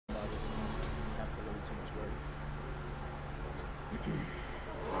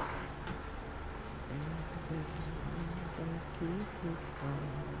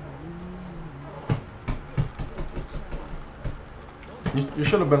You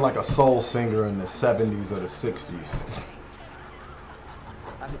should have been like a soul singer in the 70s or the 60s.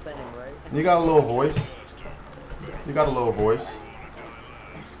 I've been singing, right? You got a little voice. You got a little voice.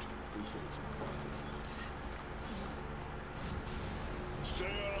 Stay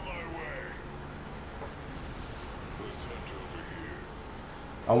out of my way.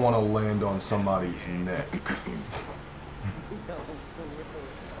 I want to land on somebody's neck.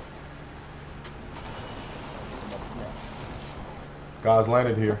 Guys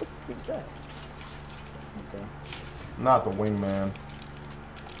landed here. Who's that? Okay. Not the wingman.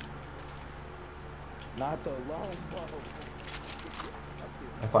 Not the long bow.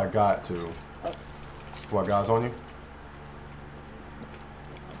 If I got to. What, guys on you?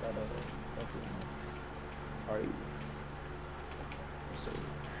 I got a fucking RE. Let's see.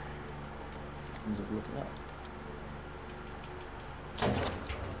 He's looking up. I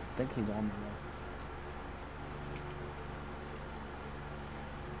think he's on me now.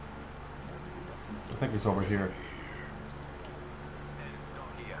 I think he's over here.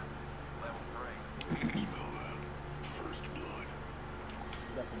 First blood.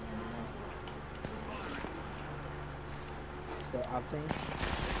 Is that Octane?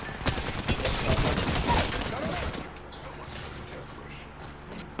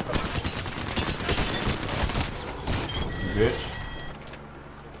 Bitch.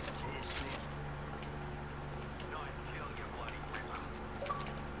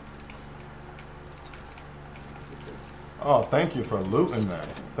 Oh, thank you for looting that.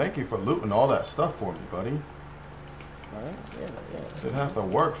 Thank you for looting all that stuff for me, buddy. Alright, yeah. Didn't have to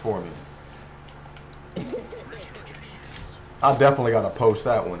work for me. I definitely gotta post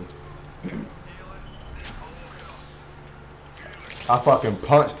that one. I fucking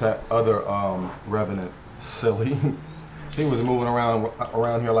punched that other Revenant. Silly. He was moving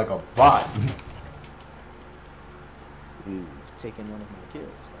around here like a bot. You've taken one of my kills.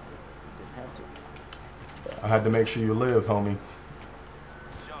 You didn't have to. I had to make sure you live, homie.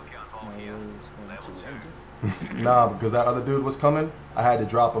 Nah, because that other dude was coming. I had to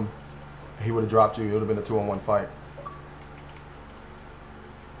drop him. He would have dropped you. It would have been a 2-on-1 fight.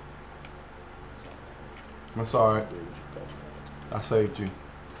 I'm sorry. I saved you.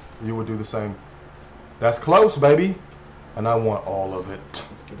 You would do the same. That's close, baby. And I want all of it.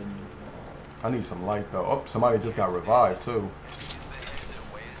 Let's get in. I need some light, though. Oh, somebody just got revived, too.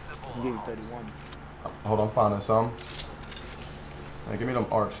 I'll give you 31. Hold on, I'm finding some. Hey, give me them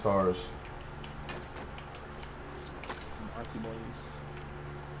arc stars. Arky boys.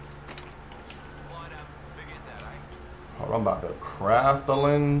 Hold on, I'm about to craft the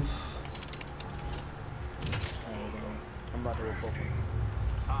lens. I'm about to go focus.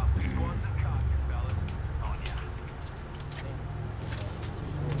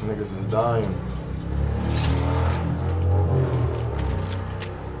 Niggas is dying.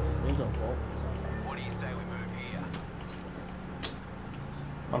 There's a vault. What do you say we move here?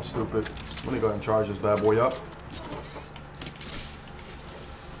 I'm stupid. Let me go ahead and charge this bad boy up.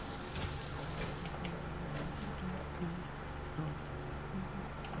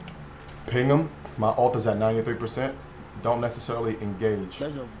 Ping him. My ult is at 93%. Don't necessarily engage.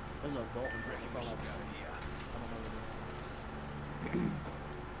 There's a vault. That's all I got.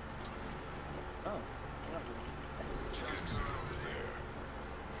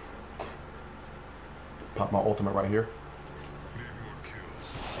 Pop my ultimate right here.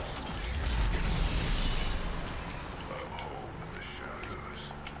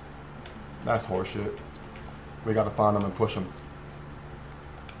 That's horseshit. We gotta find him and push him.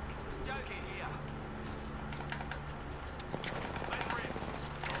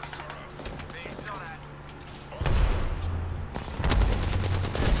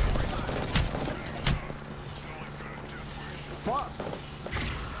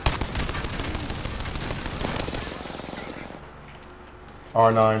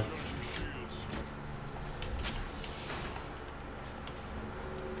 R9.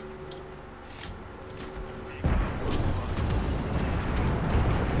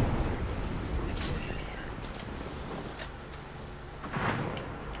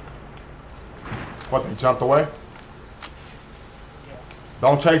 What, they jumped away?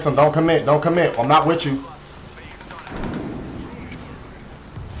 Don't chase them, don't commit, don't commit. I'm not with you.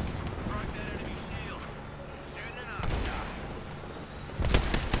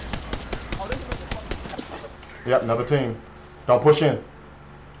 Yep, another team. Don't push in.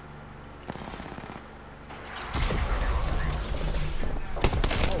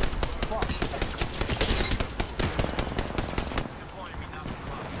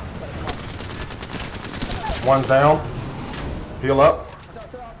 One's down. Heal up.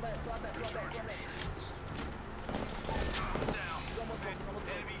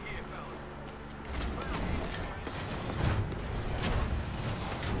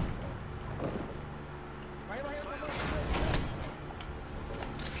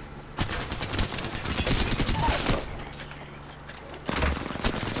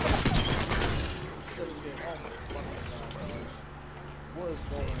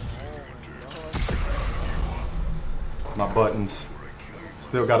 My buttons.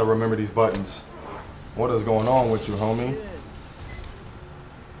 Still got to remember these buttons. What is going on with you, homie?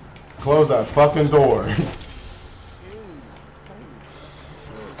 Close that fucking door.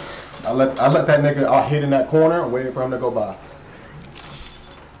 I let that nigga out hit in that corner and waited for him to go by.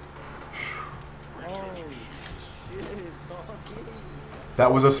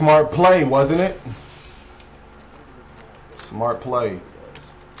 That was a smart play, wasn't it? Smart play.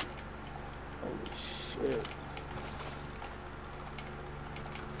 Holy shit.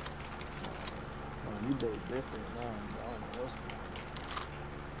 Man, you built different now. I don't know what's going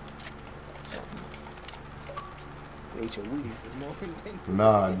on. You ate your Wheaties this morning.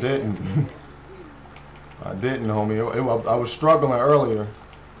 Nah, I didn't. I didn't, homie. I was struggling earlier.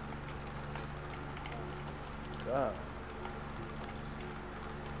 God.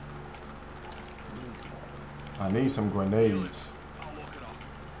 I need some grenades.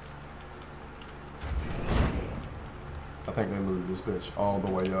 I think they looted this bitch all the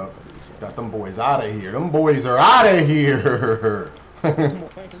way up. Got them boys out of here. Them boys are out of here.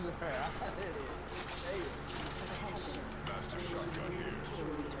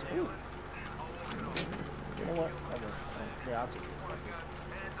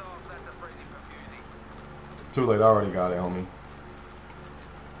 Too late. I already got it, homie.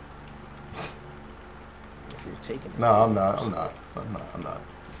 If you're taking it. No, I'm not. No.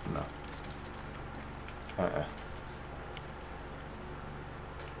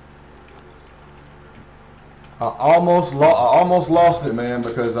 I almost lost it, man,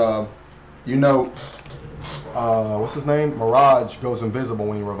 because you know, what's his name? Mirage goes invisible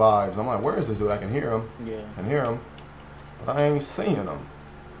when he revives. I'm like, where is this dude? I can hear him. Yeah. I can hear him, but I ain't seeing him.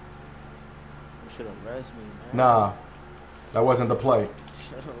 You should have res me, man. Nah, that wasn't the play.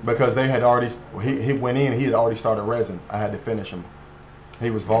 Because they had already, he went in, he had already started resin. I had to finish him. He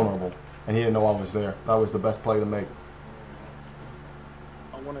was vulnerable, and he didn't know I was there. That was the best play to make.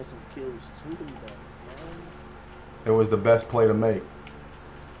 I wanted some kills too, though, man. It was the best play to make.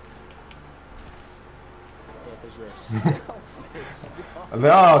 Yeah, because you're selfish.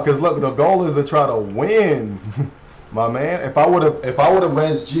 No, because look, the goal is to try to win, my man. If I would have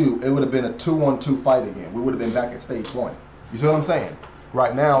resed you, it would have been a 2-on-2 fight again. We would have been back at stage 1. You see what I'm saying?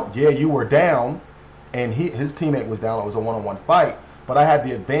 Right now, yeah, you were down, and his teammate was down. It was a 1-on-1 fight, but I had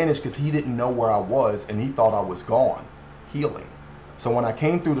the advantage because he didn't know where I was, and he thought I was gone, healing. So when I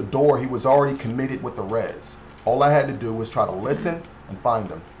came through the door, he was already committed with the res. All I had to do was try to listen and find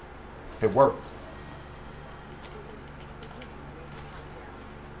him. It worked.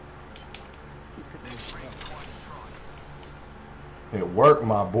 It worked,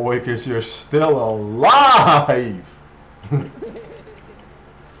 my boy, because you're still alive.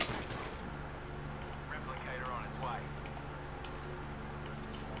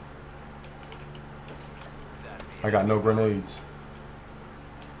 I got no grenades.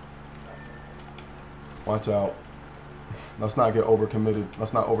 Watch out. Let's not get overcommitted.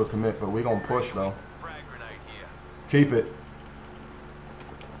 Let's not overcommit, but we're going to push, though. Keep it.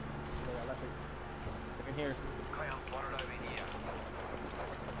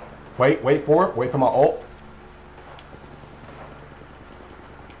 Wait for it. Wait for my ult.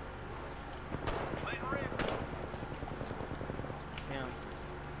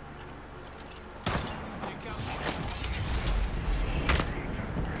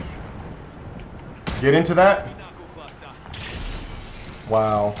 Get into that.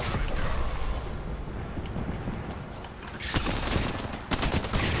 Wow.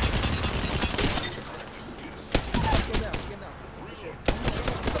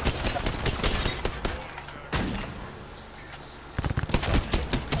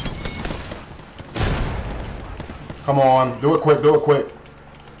 Come on, do it quick, do it quick.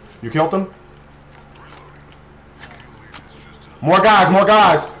 You killed him? More guys, more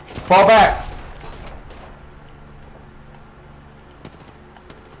guys. Fall back.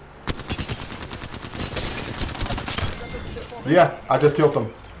 Yeah, I just killed him.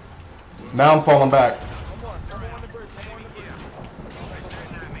 Now I'm falling back.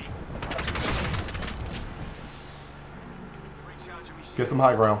 Get some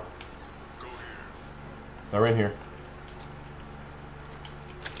high ground. They're in here.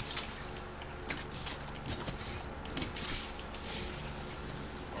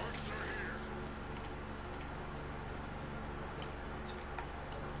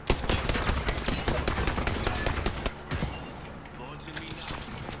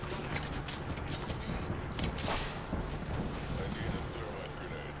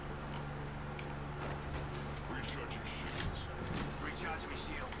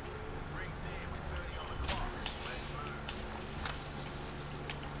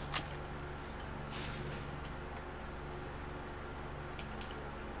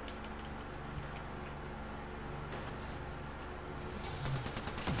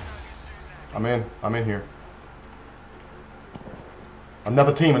 I'm in here.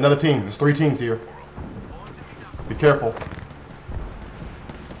 Another team. There's 3 teams here. Be careful.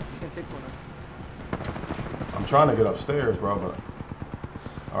 You can take one up. I'm trying to get upstairs, bro, but...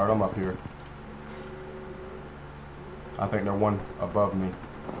 Alright, I'm up here. I think they're one above me.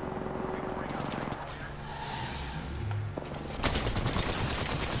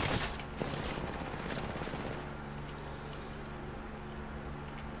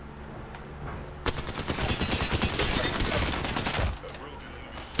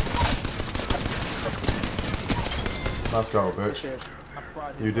 Let's go, bitch. Shit. I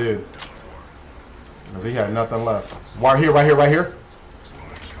fried him. You did. Because he had nothing left. Right here, right here, right here.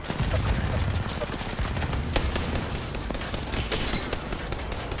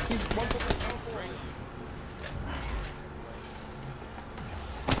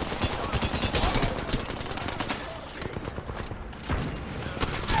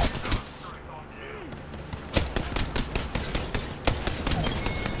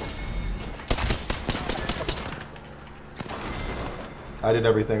 I did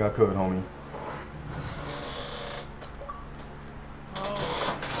everything I could, homie.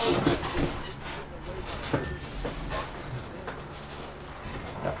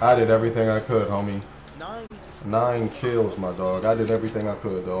 I did everything I could, homie. 9 kills, my dog. I did everything I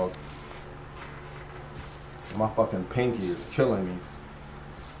could, dog. My fucking pinky is killing me.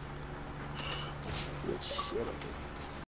 Good shit.